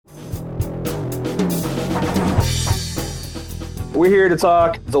We're here to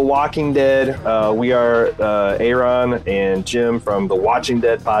talk The Walking Dead. We are Aaron and Jim from The Watching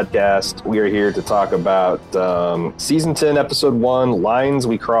Dead podcast. We are here to talk about Season 10, Episode 1, Lines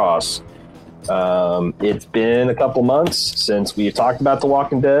We Cross. It's been a couple months since we've talked about The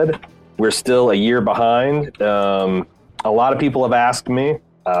Walking Dead. We're still a year behind. A lot of people have asked me.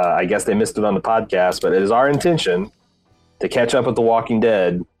 I guess they missed it on the podcast, but it is our intention to catch up with The Walking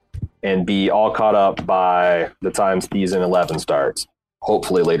Dead and be all caught up by the time season 11 starts,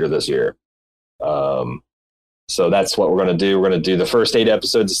 hopefully later this year. So that's what we're going to do. We're going to do the first 8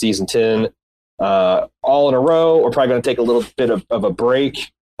 episodes of season 10 all in a row. We're probably going to take a little bit of a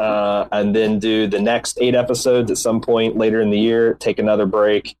break and then do the next 8 episodes at some point later in the year, take another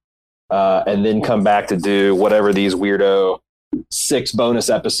break, and then come back to do whatever these weirdo 6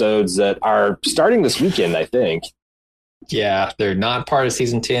 bonus episodes that are starting this weekend, I think. Yeah, they're not part of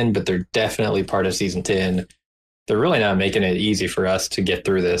season 10, but they're definitely part of season 10. They're really not making it easy for us to get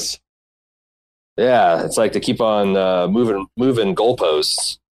through this. Yeah, it's like to keep on moving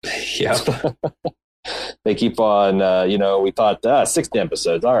goalposts. Yep. They keep on, we thought 60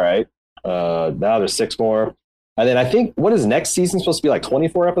 episodes. All right. Now there's 6 more. And then I think, what is next season supposed to be, like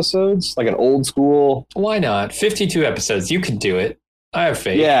 24 episodes? Like an old school? Why not? 52 episodes. You can do it. I have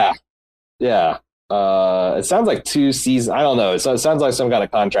faith. Yeah. It sounds like 2 seasons. I don't know. It sounds like some kind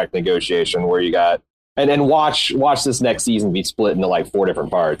of contract negotiation where you got and watch this next season be split into like 4 different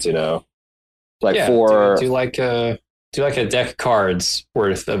parts. Like 4. Do like a deck of cards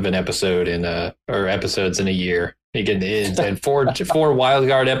worth of an episode or episodes in a year. You get and 4 wild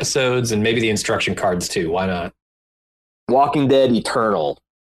card episodes and maybe the instruction cards too. Why not? Walking Dead Eternal.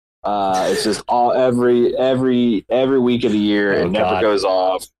 It's just all every week of the year. It never goes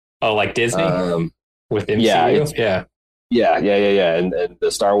off. Oh, like Disney with MCU? Yeah. And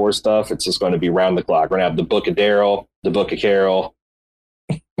the Star Wars stuff, it's just going to be round the clock. We're going to have the Book of Daryl, the Book of Carol,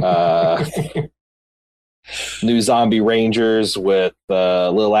 new Zombie Rangers with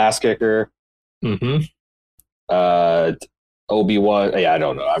Lil Ass Kicker. Mm-hmm. Obi-Wan. Yeah, I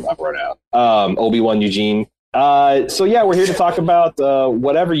don't know. I've run out. Obi-Wan Eugene. So yeah, we're here to talk about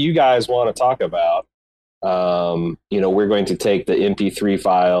whatever you guys want to talk about. We're going to take the MP3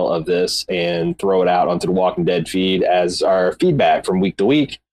 file of this and throw it out onto the Walking Dead feed as our feedback from week to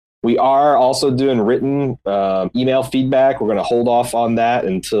week. We are also doing written email feedback. We're going to hold off on that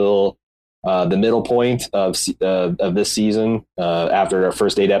until the middle point of this season. After our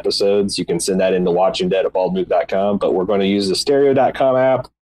first 8 episodes, you can send that into watchingdead@baldmove.com. But we're going to use the stereo.com app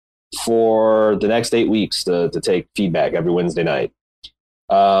for the next 8 weeks to take feedback every Wednesday night.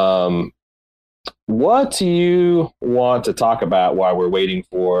 What do you want to talk about while we're waiting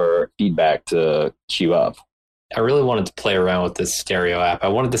for feedback to queue up? I really wanted to play around with this stereo app. I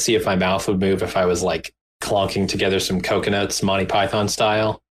wanted to see if my mouth would move if I was like clunking together some coconuts, Monty Python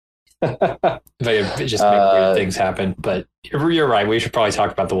style. If I could just make weird things happen. But you're right. We should probably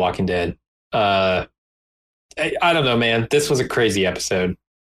talk about The Walking Dead. I don't know, man. This was a crazy episode.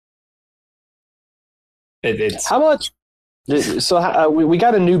 It's how much? So we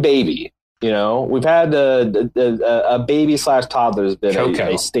got a new baby. We've had a baby / toddler has been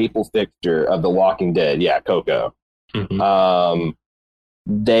a staple fixture of The Walking Dead. Yeah, Coco. Mm-hmm.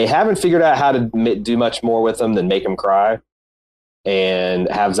 They haven't figured out how to do much more with them than make them cry and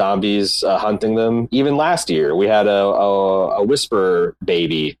have zombies hunting them. Even last year, we had a whisper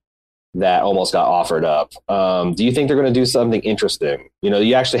baby that almost got offered up. Do you think they're going to do something interesting?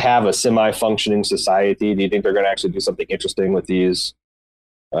 You actually have a semi-functioning society. Do you think they're going to actually do something interesting with these?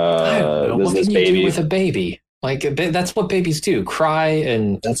 What can you do with a baby? Like that's what babies do: cry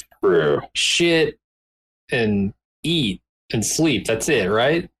and that's true. Shit and eat and sleep. That's it,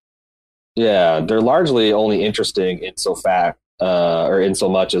 right? Yeah, they're largely only interesting in so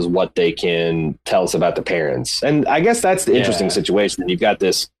much as what they can tell us about the parents. And I guess that's the interesting situation. You've got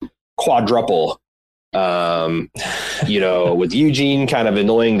this quadruple, with Eugene kind of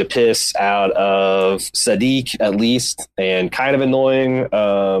annoying the piss out of Sadiq, at least, and kind of annoying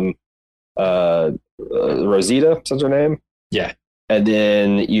Rosita, that's her name. Yeah. And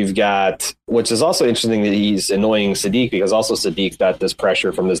then you've got, which is also interesting that he's annoying Sadiq because also Sadiq's got this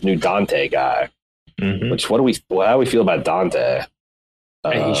pressure from this new Dante guy. Mm-hmm. Which how do we feel about Dante?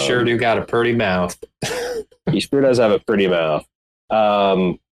 He sure do got a pretty mouth. He sure does have a pretty mouth.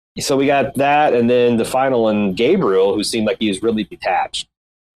 So we got that, and then the final one, Gabriel, who seemed like he was really detached.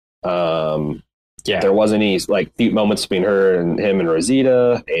 There wasn't any like cute moments between him and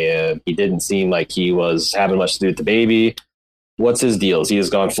Rosita, and he didn't seem like he was having much to do with the baby. What's his deal? He has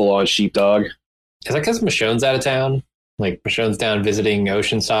gone full on sheepdog. Is that because Michonne's out of town? Like Michonne's down visiting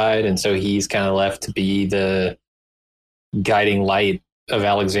Oceanside, and so he's kind of left to be the guiding light of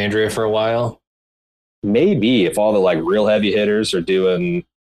Alexandria for a while. Maybe if all the like real heavy hitters are doing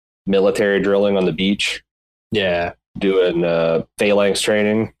military drilling on the beach, Yeah. doing phalanx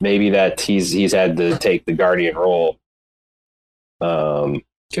training, maybe that he's had to take the guardian role.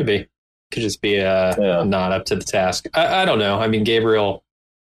 Could be. Could just be not up to the task. I don't know. I mean, Gabriel.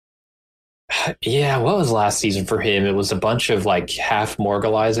 Yeah, what was last season for him? It was a bunch of like half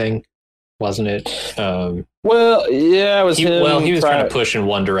morgalizing, wasn't it? Well, yeah, it was him. Well, he was trying to push in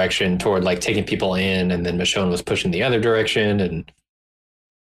one direction toward like taking people in, and then Michonne was pushing the other direction, and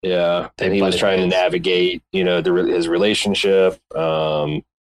yeah, and he was trying to navigate, his relationship. Yeah,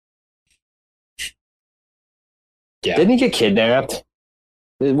 didn't he get kidnapped?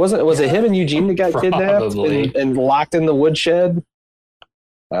 Was it him and Eugene that got kidnapped and locked in the woodshed?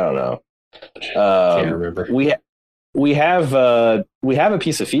 I don't know. Can't remember. We have a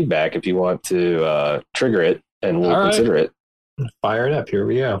piece of feedback if you want to trigger it, and we'll consider it. Fire it up. Here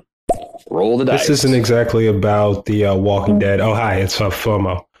we go. Roll the dice. This isn't exactly about the Walking Dead. Oh, hi, it's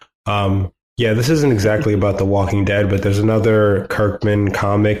FOMO. Yeah, this isn't exactly about the Walking Dead, but there's another Kirkman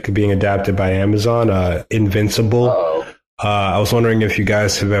comic being adapted by Amazon, Invincible. Uh-oh. I was wondering if you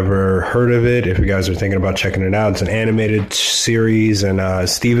guys have ever heard of it, if you guys are thinking about checking it out. It's an animated series, and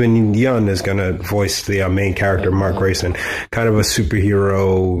Steven Yeun is going to voice the main character, Mark Grayson. Kind of a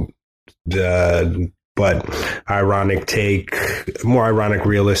superhero, but ironic take, more ironic,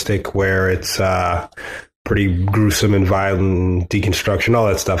 realistic, where it's pretty gruesome and violent, deconstruction, all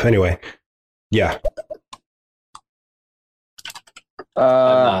that stuff. Anyway, yeah.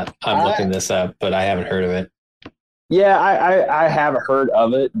 I'm looking this up, but I haven't heard of it. Yeah, I have heard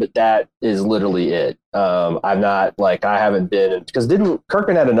of it, but that is literally it. I'm not like I haven't been because didn't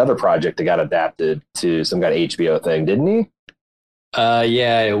Kirkman had another project that got adapted to some kind of HBO thing, didn't he?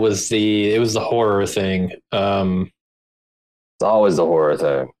 Yeah, it was the horror thing. It's always the horror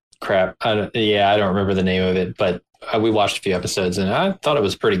thing. Crap. I don't remember the name of it, but we watched a few episodes and I thought it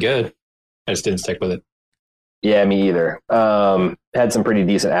was pretty good. I just didn't stick with it. Yeah, me either. Had some pretty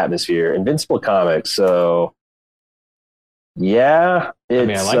decent atmosphere. Invincible Comics, so. Yeah, I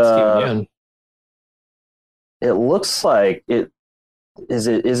like Steven Yeun. It looks like it is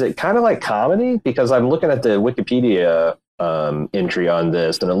it kind of like comedy, because I'm looking at the Wikipedia entry on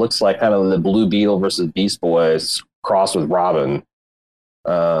this, and it looks like kind of the Blue Beetle versus Beast Boys crossed with Robin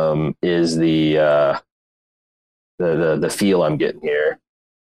is the feel I'm getting here.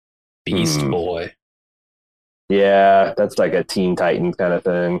 Beast Boy. Yeah, that's like a Teen Titans kind of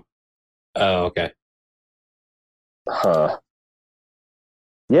thing. Oh, okay. Huh.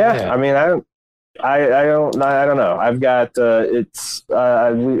 Yeah, I mean, I don't know. I've got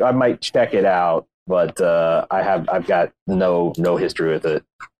I might check it out, but I've got no history with it.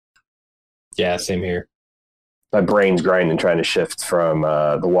 Yeah, same here. My brain's grinding trying to shift from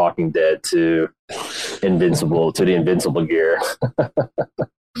The Walking Dead to Invincible to the Invincible gear.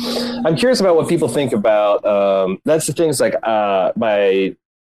 I'm curious about what people think about that's the things like my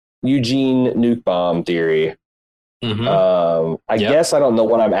Eugene nuke bomb theory. Mm-hmm. I guess I don't know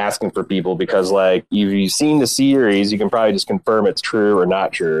what I'm asking for people, because like if you've seen the series, you can probably just confirm it's true or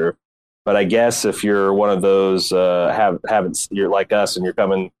not true. But I guess if you're one of those you're like us and you're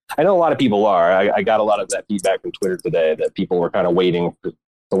coming, I know a lot of people are. I got a lot of that feedback from Twitter today that people were kind of waiting to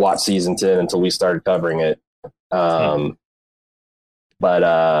watch season 10 until we started covering it. But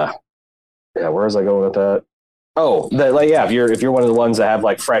yeah, where was I going with that? Oh, if you're one of the ones that have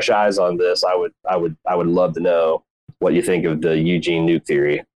like fresh eyes on this, I would love to know what you think of the Eugene nuke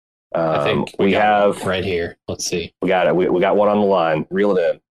theory. I think we have right here. Let's see. We got it. We got one on the line. Reel it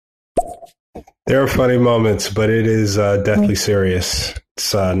in. There are funny moments, but it is deathly serious.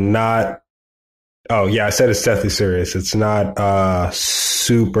 It's not. Oh yeah, I said it's deathly serious. It's not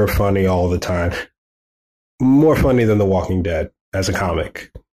super funny all the time. More funny than The Walking Dead as a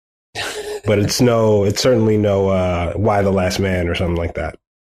comic. But it's certainly no Why the Last Man or something like that.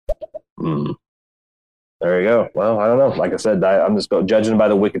 There you go. Well, I don't know. Like I said, I'm just judging by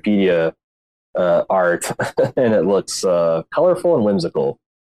the Wikipedia art, and it looks colorful and whimsical.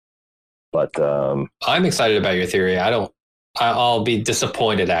 But I'm excited about your theory. I'll be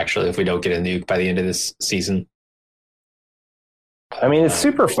disappointed actually if we don't get a nuke by the end of this season. I mean, it's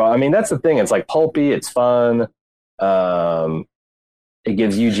super fun. I mean, that's the thing. It's like pulpy. It's fun. It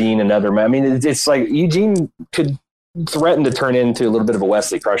gives Eugene another. I mean, it's like Eugene could threaten to turn into a little bit of a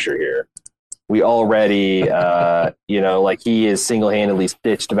Wesley Crusher here. We already, like he is single-handedly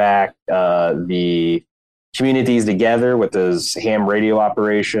stitched back the communities together with his ham radio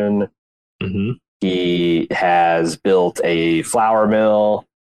operation. Mm-hmm. He has built a flour mill.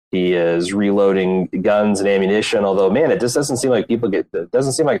 He is reloading guns and ammunition. Although, man, it just doesn't seem like people get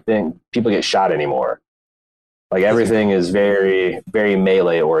shot anymore. Like everything is very, very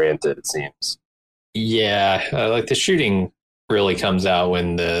melee oriented. It seems. Yeah, like the shooting really comes out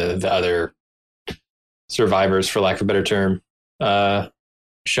when the other survivors, for lack of a better term,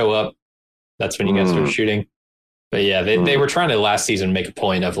 show up. That's when you guys start shooting. But yeah, they were trying to last season make a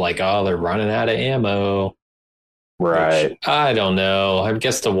point of like, oh, they're running out of ammo. Right. Which, I don't know. I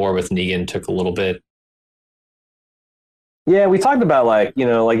guess the war with Negan took a little bit. Yeah, we talked about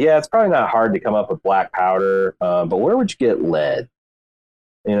it's probably not hard to come up with black powder, but where would you get lead?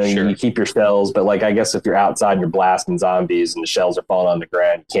 Sure. You keep your shells, but like I guess if you're outside and you're blasting zombies and the shells are falling on the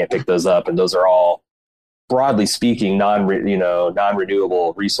ground, you can't pick those up, and those are all, broadly speaking,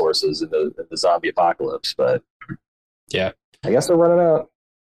 non-renewable resources in the zombie apocalypse. But yeah, I guess they're running out.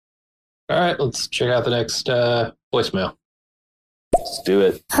 All right, let's check out the next voicemail. Let's do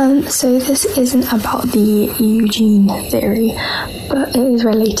it. So this isn't about the Eugene theory, but it is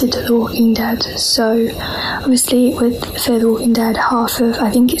related to The Walking Dead. So obviously with Fear the Walking Dead, half of, I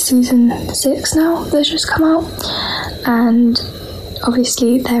think it's season 6 now that's just come out, and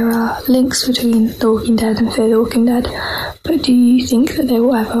obviously there are links between The Walking Dead and Fear the Walking Dead, but do you think that they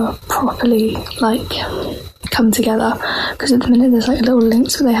will ever properly come together? Because at the minute there's little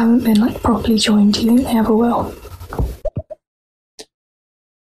links, but they haven't been properly joined. Do you think they ever will?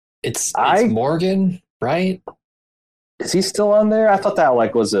 It's Morgan, right? Is he still on there? I thought that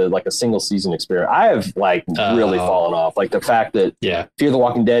was a single season experience. I have really fallen off. Like the fact that Fear the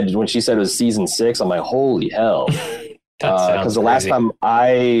Walking Dead, when she said it was season 6, I'm like, holy hell. Because the last time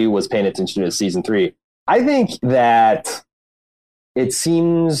I was paying attention to it was season 3. I think that it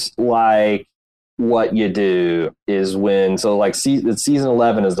seems like what you do is season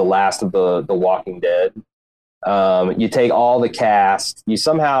 11 is the last of the Walking Dead. You take all the cast, you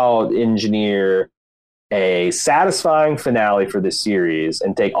somehow engineer a satisfying finale for this series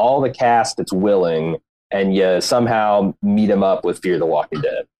and take all the cast that's willing and you somehow meet them up with Fear the Walking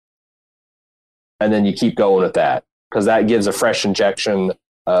Dead. And then you keep going with that because that gives a fresh injection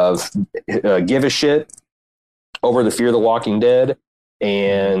of give a shit over the Fear the Walking Dead.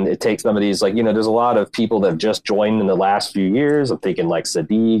 And it takes some of these, there's a lot of people that have just joined in the last few years. I'm thinking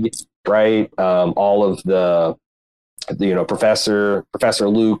Sadiq, right? All of the Professor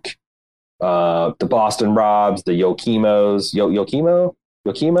Luke, the Boston Robs, the Yokimos, Yumika.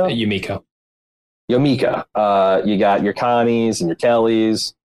 You got your Connies and your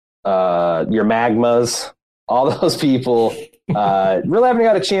Kellys, your Magmas. All those people really haven't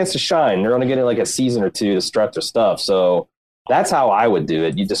got a chance to shine. They're only getting a season or 2 to strut their stuff. So that's how I would do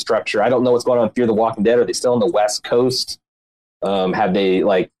it. You just structure. I don't know what's going on with Fear the Walking Dead. Are they still on the West Coast? Have they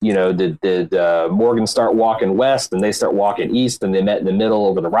did Morgan start walking west and they start walking east and they met in the middle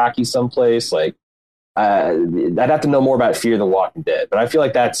over the Rockies someplace? I'd have to know more about Fear the Walking Dead, but I feel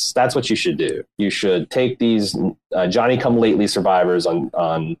like that's what you should do. You should take these Johnny come lately survivors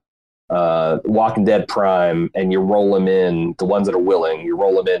on Walking Dead Prime and you roll them in, the ones that are willing, you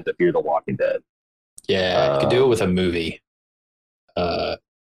roll them in to Fear the Walking Dead. Yeah, you could do it with a movie.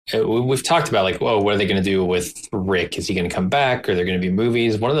 We've talked about what are they going to do with Rick? Is he going to come back? Are there going to be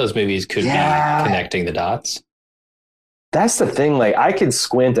movies? One of those movies could be connecting the dots. That's the thing. I could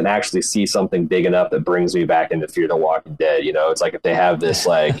squint and actually see something big enough that brings me back into Fear the Walking Dead. It's like if they have this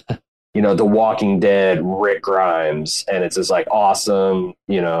The Walking Dead Rick Grimes, and it's just awesome.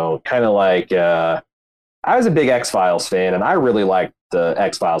 Kind of I was a big X-Files fan, and I really liked the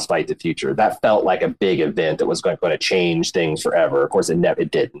X-Files Fight the Future. That felt like a big event that was going to change things forever. Of course, it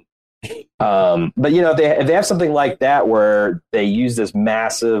didn't. But if they have something like that where they use this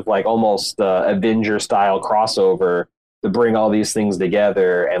massive, almost Avenger-style crossover to bring all these things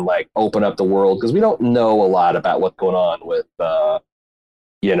together and open up the world, because we don't know a lot about what's going on with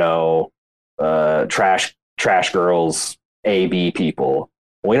Trash Girls, AB people.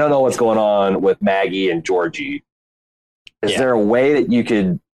 We don't know what's going on with Maggie and Georgie. Is there a way that you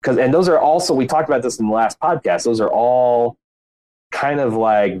could, and those are also, we talked about this in the last podcast, those are all kind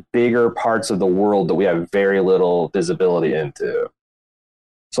of bigger parts of the world that we have very little visibility into.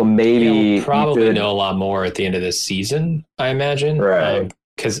 So maybe you'll probably know a lot more at the end of this season, I imagine. Right.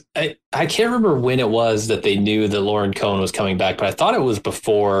 Because I can't remember when it was that they knew that Lauren Cohen was coming back, but I thought it was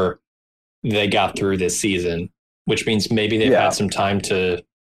before they got through this season, which means maybe they've had some time to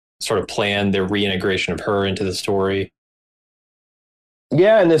sort of plan their reintegration of her into the story.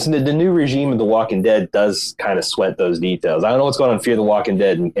 Yeah, and the new regime of The Walking Dead does kind of sweat those details. I don't know what's going on in Fear the Walking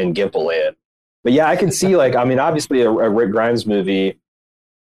Dead and Gimple Land. But yeah, I can see, obviously a Rick Grimes movie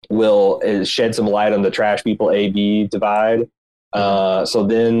will shed some light on the trash people AB divide. So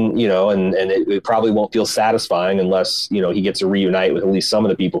then, and it probably won't feel satisfying unless, he gets to reunite with at least some of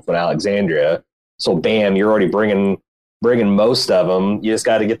the people from Alexandria. So bam, you're already bringing most of them. You just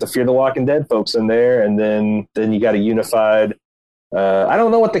got to get the Fear the Walking Dead folks in there. And then you got a unified, I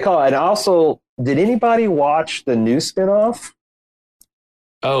don't know what they call it. And also, did anybody watch the new spinoff?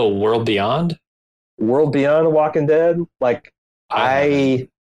 Oh, World Beyond? World Beyond The Walking Dead? Like,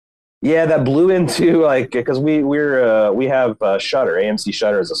 yeah, that blew into because we have Shudder, AMC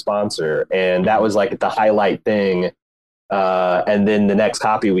Shudder as a sponsor, and that was like the highlight thing. And then the next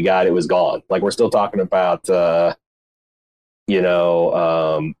copy we got, it was gone. Like, we're still talking about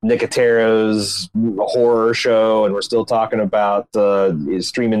Nicotero's horror show, and we're still talking about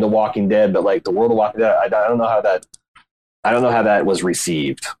streaming The Walking Dead, but like the World of Walking Dead, I don't know how that was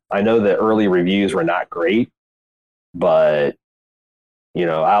received. I know the early reviews were not great, but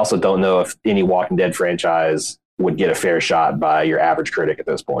I also don't know if any Walking Dead franchise would get a fair shot by your average critic at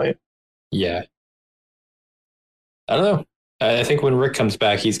this point. Yeah. I don't know. I think when Rick comes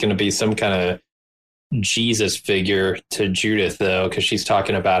back, he's going to be some kind of Jesus figure to Judith, though, because she's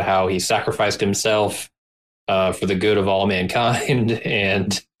talking about how he sacrificed himself for the good of all mankind.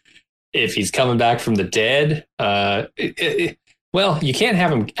 And if he's coming back from the dead, well, you can't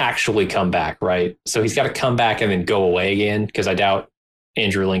have him actually come back, right? So he's got to come back and then go away again, because I doubt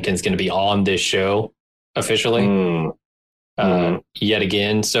Andrew Lincoln's going to be on this show officially yet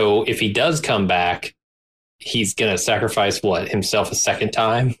again. So if he does come back, he's going to sacrifice himself a second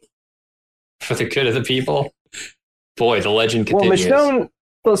time for the good of the people. Boy, the legend continues. Well,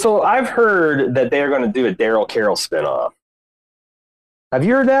 Michonne, so I've heard that they're going to do a Daryl Carroll spinoff. Have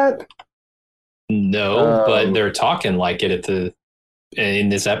you heard that? No, but they're talking like it in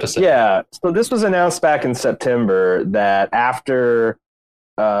this episode. Yeah. So this was announced back in September that after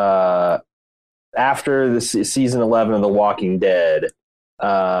the season 11 of The Walking Dead,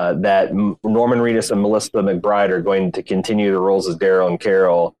 that Norman Reedus and Melissa McBride are going to continue the roles as Daryl and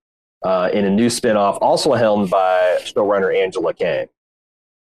Carol in a new spinoff, also helmed by showrunner Angela Kang.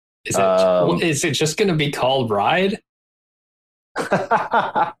 Is it just going to be called Ride?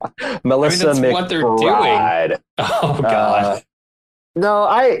 Melissa McBride. What they're doing. Oh God. No,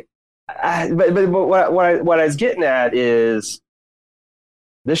 but what I was getting at is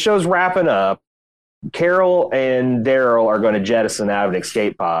this show's wrapping up. Carol and Daryl are going to jettison out of an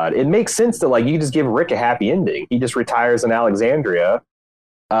escape pod. It makes sense that you just give Rick a happy ending. He just retires in Alexandria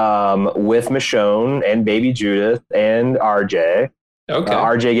with Michonne and baby Judith and RJ. Okay.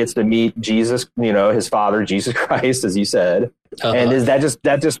 RJ gets to meet Jesus, his father, Jesus Christ, as you said. Uh-huh. And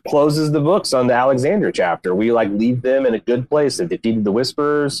that just closes the books on the Alexandria chapter. We leave them in a good place. They've defeated the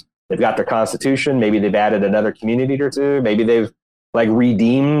Whisperers. They've got their constitution. Maybe they've added another community or two. Maybe they've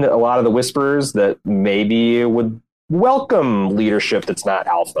redeemed a lot of the Whisperers that maybe would welcome leadership that's not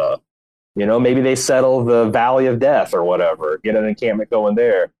alpha. Maybe they settle the Valley of Death or whatever, get an encampment going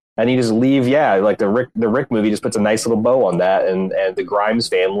there. And you just leave, the Rick movie just puts a nice little bow on that, and the Grimes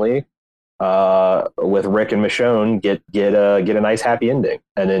family with Rick and Michonne get a nice happy ending.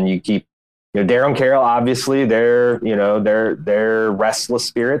 And then you keep, Daryl and Carol, obviously they're restless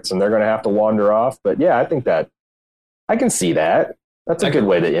spirits and they're going to have to wander off. But yeah, I think that I can see that. That's a good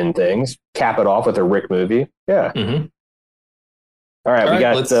way to end things. Cap it off with a Rick movie. Yeah. Mm-hmm. All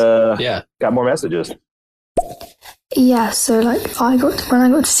right, got more messages. Yeah, so when I got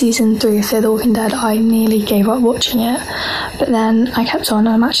to season 3 of Fear the Walking Dead, I nearly gave up watching it, but then I kept on.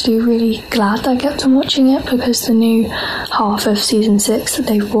 I'm actually really glad that I kept on watching it, because the new half of season 6 that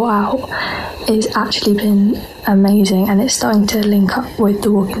they've brought out has actually been amazing, and it's starting to link up with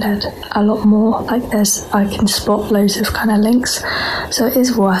The Walking Dead a lot more. I can spot loads of kind of links, so it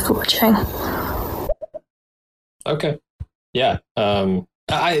is worth watching. Okay. Yeah.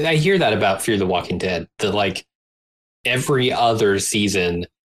 I hear that about Fear the Walking Dead, that every other season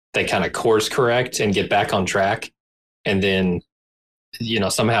they kind of course correct and get back on track, and then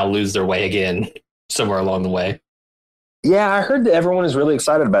somehow lose their way again somewhere along the way. Yeah, I heard that everyone is really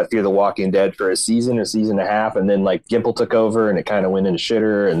excited about Fear the Walking Dead for a season or season and a half, and then Gimple took over and it kind of went into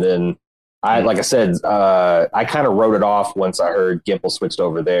shitter, and then I kind of wrote it off once I heard Gimple switched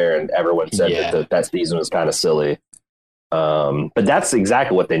over there, and everyone said that season was kind of silly. But that's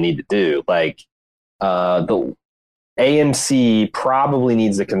exactly what they need to do. The AMC probably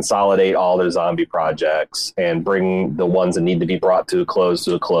needs to consolidate all their zombie projects and bring the ones that need to be brought to a close,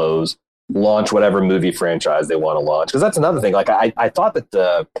 launch whatever movie franchise they want to launch. Because that's another thing. I thought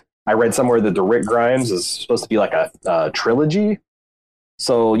that I read somewhere that the Rick Grimes is supposed to be a trilogy.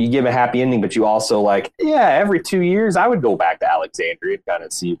 So you give a happy ending, but you also every 2 years I would go back to Alexandria and kind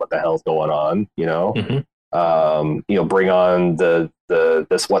of see what the hell's going on, Mm-hmm. Bring on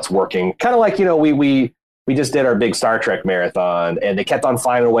this what's working. Kind of like, we just did our big Star Trek marathon, and they kept on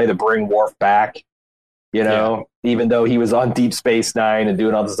finding a way to bring Worf back. Even though he was on Deep Space Nine and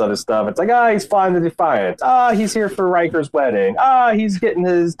doing all this other stuff, it's like, he's flying the Defiant. He's here for Riker's wedding. He's getting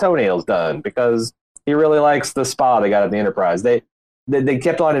his toenails done because he really likes the spa they got at the Enterprise. They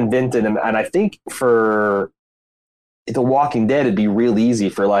kept on inventing him, and I think for The Walking Dead, it'd be real easy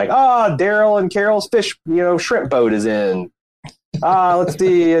for like, Daryl and Carol's shrimp boat is in. Let's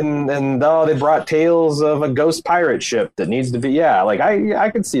see, and they brought tales of a ghost pirate ship that needs to be. I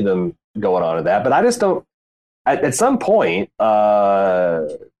could see them going on to that, but I just don't. At some point, I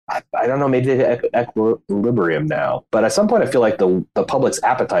don't know, maybe they hit equilibrium now, but at some point, I feel like the public's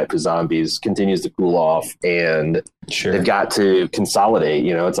appetite for zombies continues to cool off, and they've got to consolidate.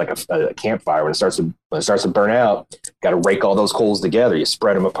 It's like a campfire when it starts to burn out. Got to rake all those coals together. You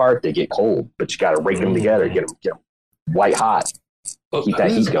spread them apart, they get cold, but you got to rake them together, get them white hot, keep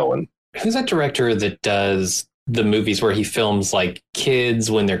that heat going. Who's that director that does the movies where he films like kids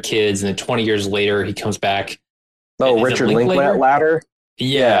when they're kids, and then 20 years later he comes back? Richard Linklater.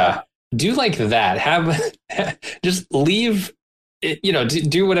 Yeah. Do like that. Have just leave,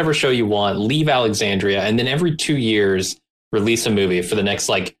 do whatever show you want, leave Alexandria, and then every 2 years release a movie for the next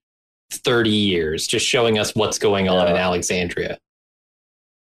like 30 years, just showing us what's going on in Alexandria.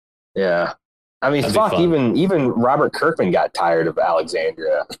 Yeah. I mean, even Robert Kirkman got tired of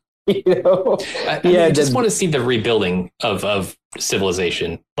Alexandria. I just want to see the rebuilding of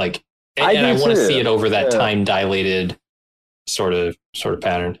civilization. Like, and I want to see it over that time dilated sort of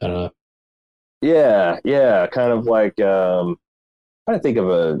pattern. I don't know. Yeah. Kind of like, I'm trying to think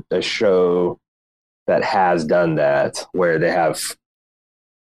of a show that has done that, where they have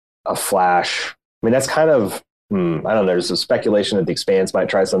a Flash. I mean, that's kind of, I don't know. There's a speculation that The Expanse might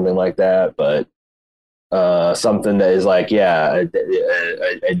try something like that, but something that is like, a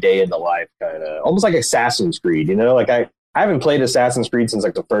day in the life, kind of almost like Assassin's Creed. Like I haven't played Assassin's Creed since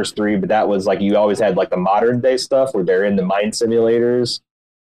like the first 3, but that was like, you always had like the modern day stuff where they're in the mine simulators.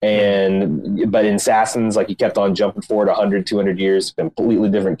 But in Assassins, like you kept on jumping forward 100, 200 years, completely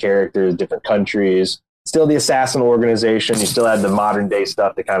different characters, different countries, still the assassin organization. You still had the modern day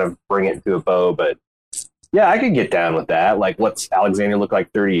stuff to kind of bring it to a bow. But yeah, I could get down with that. Like, what's Alexandria look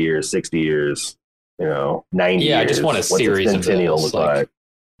like 30 years, 60 years, 90 years? Yeah, I just want a series of those. Like,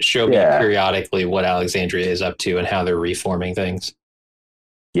 show me periodically what Alexandria is up to and how they're reforming things.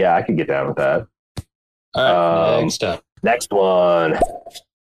 Yeah, I could get down with that. All right, next up. Next one.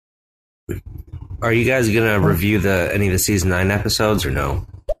 Are you guys going to review any of the season 9 episodes or no?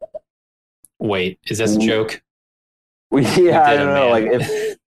 Wait, is that a joke? I don't know. Like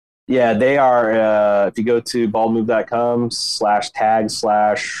they are. If you go to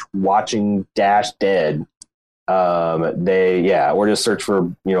baldmove.com/tag/watching-dead, or just search for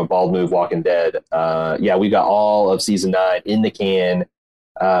Bald Move Walking Dead. We got all of season 9 in the can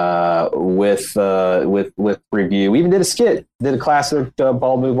with review. We even did a classic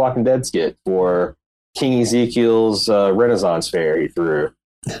Bald Move Walking Dead skit for King Ezekiel's Renaissance Fair he threw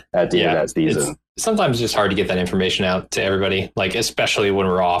at the end of that season. It's sometimes just hard to get that information out to everybody, like especially when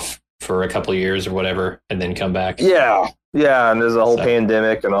we're off for a couple of years or whatever, and then come back. Yeah, and there's a whole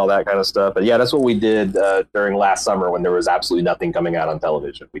pandemic and all that kind of stuff. But yeah, that's what we did during last summer when there was absolutely nothing coming out on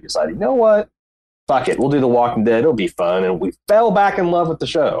television. We decided, you know what? Fuck it, we'll do The Walking Dead. It'll be fun, and we fell back in love with the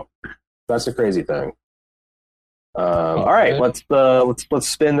show. That's the crazy thing. All right, let's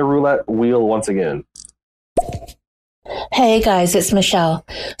spin the roulette wheel once again. Hey guys, it's Michelle.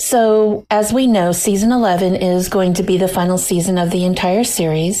 So, as we know, season 11 is going to be the final season of the entire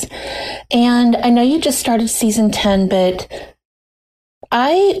series. And I know you just started season 10, but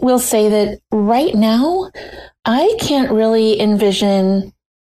I will say that right now, I can't really envision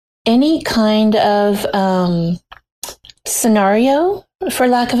any kind of scenario, for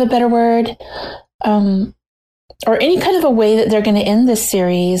lack of a better word, or any kind of a way that they're going to end this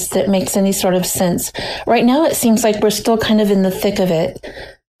series that makes any sort of sense. Right now, it seems like we're still kind of in the thick of it.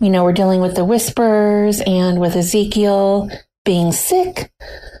 We're dealing with the Whispers and with Ezekiel being sick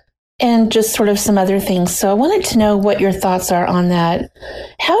and just sort of some other things. So I wanted to know what your thoughts are on that.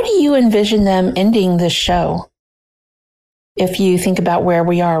 How do you envision them ending this show if you think about where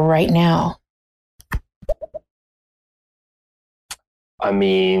we are right now? I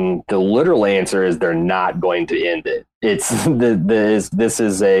mean, the literal answer is they're not going to end it. It's this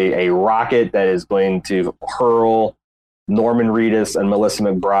is a rocket that is going to hurl Norman Reedus and Melissa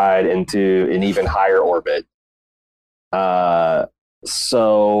McBride into an even higher orbit.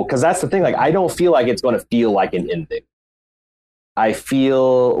 So, because that's the thing, like, I don't feel like it's going to feel like an ending. I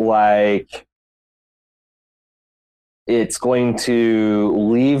feel like it's going to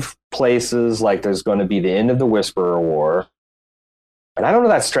leave places like there's going to be the end of the Whisperer War. And I don't know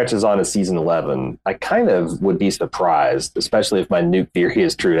if that stretches on to season 11. I kind of would be surprised, especially if my nuke theory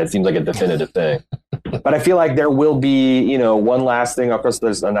is true. That seems like a definitive thing. But I feel like there will be, you know, one last thing. Of course,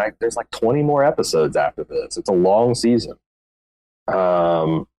 there's like 20 more episodes after this. It's a long season.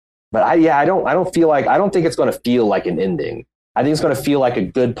 But I don't think it's going to feel like an ending. I think it's going to feel like a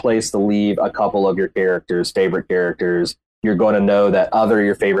good place to leave a couple of your favorite characters. You're going to know that other of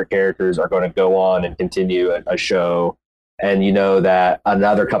your favorite characters are going to go on and continue a show. And you know that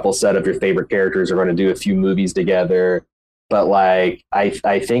another couple set of your favorite characters are going to do a few movies together. But like, I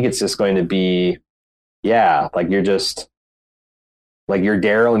think it's just going to be, like you're just like you're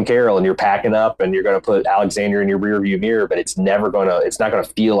Daryl and Carol and you're packing up and you're going to put Alexander in your rearview mirror, but it's not going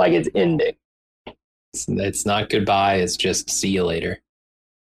to feel like it's ending. It's not goodbye. It's just see you later.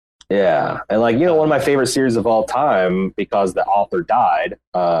 Yeah. And like, you know, one of my favorite series of all time, because the author died,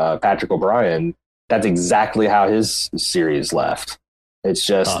 Patrick O'Brien, that's exactly how his series left. It's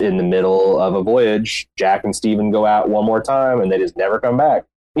just in the middle of a voyage, Jack and Steven go out one more time and they just never come back.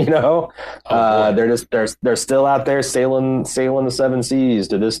 You know, they're still out there sailing the seven seas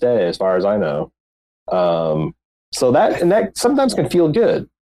to this day, as far as I know. So that sometimes can feel good,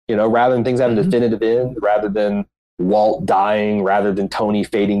 you know, rather than things having a definitive end, rather than Walt dying, rather than Tony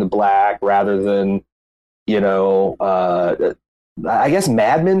fading to black, rather than, you know, I guess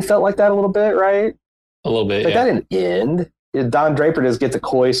Mad Men felt like that a little bit, right? A little bit. But that didn't end. Don Draper just gets a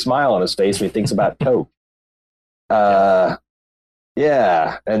coy smile on his face when he thinks about Coke.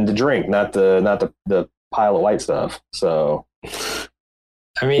 Yeah, and the drink, not the pile of white stuff. So,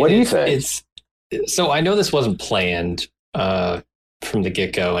 I mean, what do you think? So I know this wasn't planned from the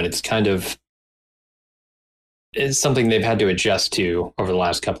get-go, and it's something they've had to adjust to over the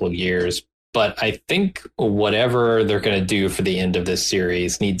last couple of years. But I think whatever they're going to do for the end of this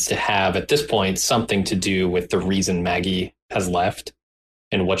series needs to have, at this point, something to do with the reason Maggie has left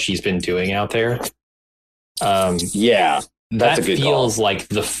and what she's been doing out there. That's that a good feels call. like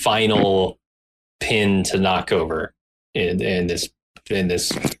the final pin to knock over in this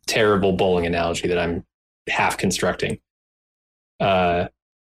terrible bowling analogy that I'm half constructing.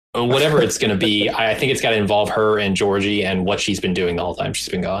 Whatever it's going to be, I think it's got to involve her and Georgie and what she's been doing the whole time she's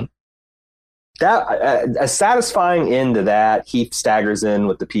been gone. That a satisfying end to that. Heath staggers in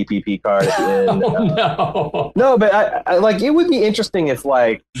with the PPP card at the end. No, but I like, it would be interesting if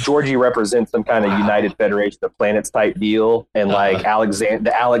like Georgie represents some kind of United Federation of Planets type deal, and like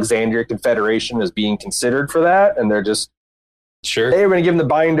the Alexandria Confederation is being considered for that, and they're just sure. Hey, we're going to give them the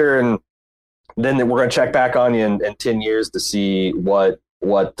binder, and then we're going to check back on you in 10 years to see what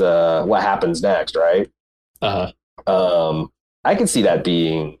happens next, right? I can see that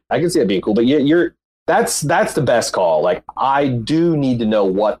being cool, but that's the best call. Like, I do need to know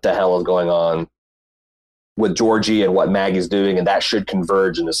what the hell is going on with Georgie and what Maggie's doing, and that should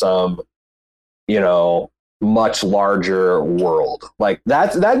converge into some, you know, much larger world. Like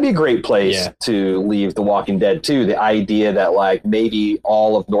that'd be a great place to leave The Walking Dead too. The idea that like maybe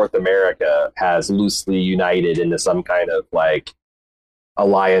all of North America has loosely united into some kind of like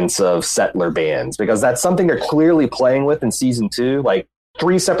alliance of settler bands, because that's something they're clearly playing with in season 2. Like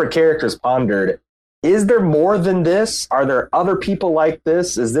 3 separate characters pondered, is there more than this? Are there other people like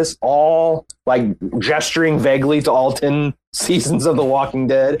this? Is this all like gesturing vaguely to all 10 seasons of The Walking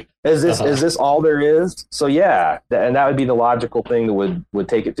Dead? Is this all there is? So yeah, and that would be the logical thing that would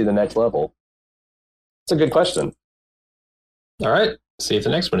take it to the next level. It's a good question. All right, see if the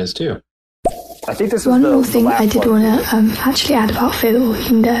next one is too. I think this is one more thing I did want to actually add about Fear the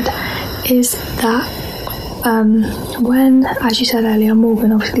Walking Dead is that when, as you said earlier,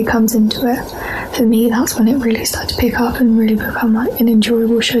 Morgan obviously comes into it, for me that's when it really started to pick up and really become like an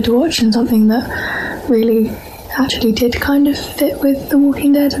enjoyable show to watch, and something that really actually did kind of fit with The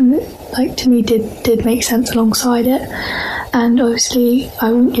Walking Dead, and like to me did make sense alongside it. And obviously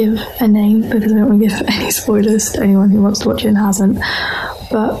I won't give a name because I don't want to give any spoilers to anyone who wants to watch it and hasn't,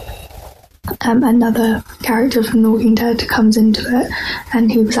 but another character from The Walking Dead comes into it,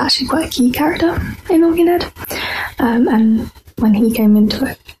 and he was actually quite a key character in The Walking Dead. And when he came into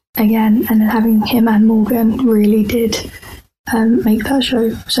it again, and then having him and Morgan really did make that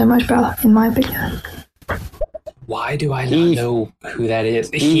show so much better, in my opinion. Why do I not know who that is?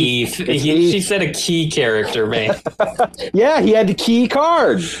 Heath. She said a key character, man. Yeah, he had the key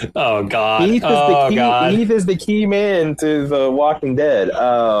card. Oh, God. Heath is the key man to The Walking Dead.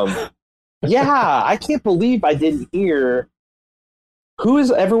 Yeah, I can't believe I didn't hear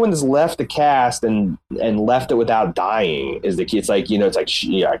everyone's left the cast and left it without dying is the key. It's like, you know, it's like,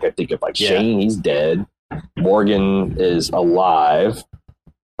 I could think of like Shane, he's dead. Morgan is alive.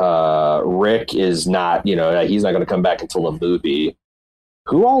 Rick is not, he's not going to come back until the movie.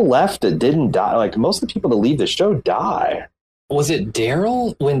 Who all left that didn't die? Like, most of the people that leave the show die. Was it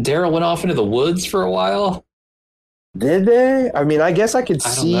Daryl? When Daryl went off into the woods for a while? Did they? I mean, I guess I could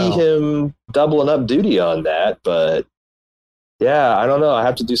see him doubling up duty on that, but yeah, I don't know. I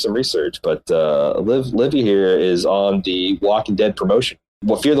have to do some research. But Livy here is on the Walking Dead promotion.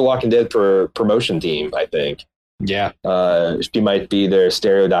 Well, Fear the Walking Dead promotion team, I think. Yeah. She might be their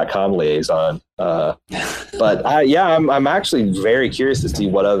stereo.com liaison. But I'm actually very curious to see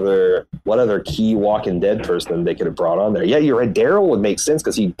what other key Walking Dead person they could have brought on there. Yeah, you're right. Daryl would make sense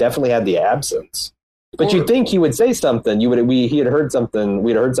because he definitely had the absence. But you'd think he would say something. He had heard something.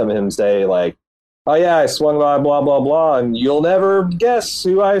 We'd heard some of him say like, "Oh yeah, I swung by blah blah blah," and you'll never guess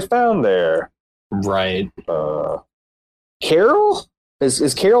who I found there. Right. Carol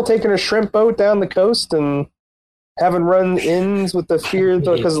is Carol taking a shrimp boat down the coast and having run-ins with the Fear,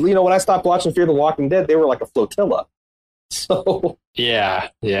 because when I stopped watching Fear the Walking Dead, they were like a flotilla. So yeah,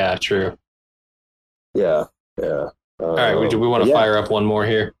 true. Yeah. All right, do we want to fire up one more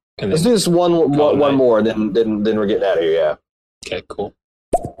here? And let's do this one more, then we're getting out of here. Yeah. Okay, cool.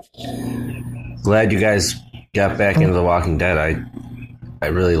 Glad you guys got back into The Walking Dead. I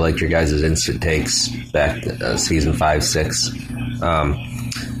really liked your guys' instant takes back season 5, 6.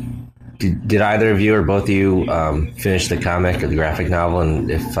 Did either of you or both of you finish the comic or the graphic novel?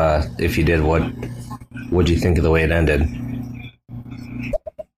 And if you did, what'd you think of the way it ended?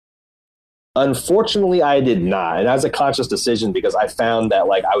 Unfortunately, I did not, and that was a conscious decision because I found that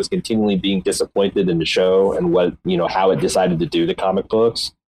I was continually being disappointed in the show and how it decided to do the comic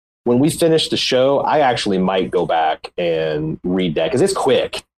books. When we finished the show, I actually might go back and read that because it's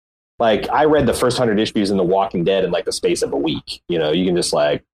quick. I read the first 100 issues in The Walking Dead in the space of a week. You can just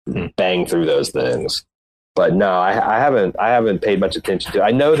bang through those things. But no, I haven't paid much attention to it.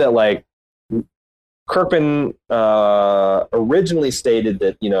 I know that Kirkman originally stated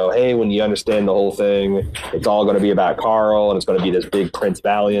that, hey, when you understand the whole thing, it's all going to be about Carl and it's going to be this big Prince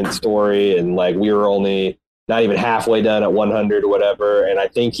Valiant story. And we were only not even halfway done at 100 or whatever. And I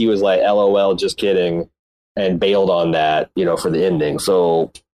think he was like, LOL, just kidding, and bailed on that, for the ending.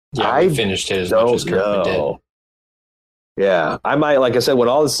 So yeah, I finished it as much as Kirkman did. Yeah, I might, like I said, when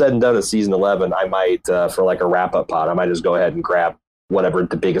all is said and done in season 11, I might, for a wrap-up pod, I might just go ahead and grab whatever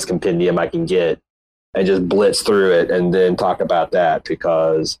the biggest compendium I can get and just blitz through it and then talk about that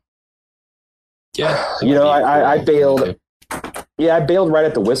because, I bailed. Okay. Yeah, I bailed right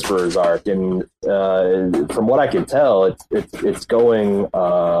at the Whisperers arc, and from what I can tell, it's going.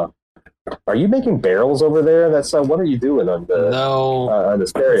 Are you making barrels over there? That's what are you doing on the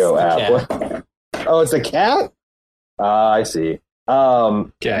stereo app? Oh, it's a cat. I see.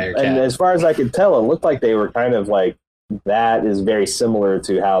 And as far as I could tell, it looked like they were kind of that is very similar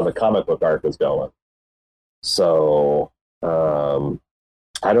to how the comic book arc was going. So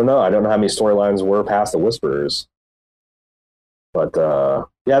I don't know. I don't know how many storylines were past the Whisperers. But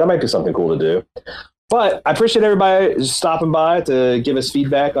that might be something cool to do. But I appreciate everybody stopping by to give us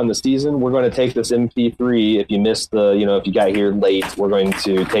feedback on the season. We're going to take this MP3. If you missed if you got here late, we're going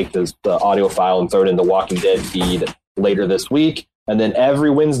to take the audio file and throw it in the Walking Dead feed later this week. And then every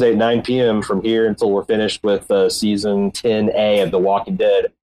Wednesday at 9 p.m. from here until we're finished with season 10A of The Walking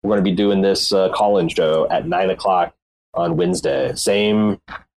Dead, we're going to be doing this call-in show at 9 o'clock on Wednesday. Same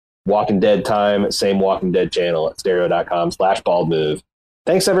Walking Dead time, same Walking Dead channel at stereo.com/baldmove.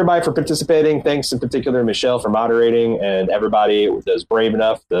 Thanks, everybody, for participating. Thanks in particular, Michelle, for moderating, and everybody that's brave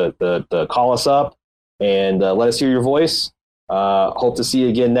enough to call us up and let us hear your voice. Hope to see you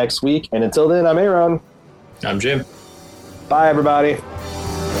again next week. And until then, I'm Aaron. I'm Jim. Bye, everybody.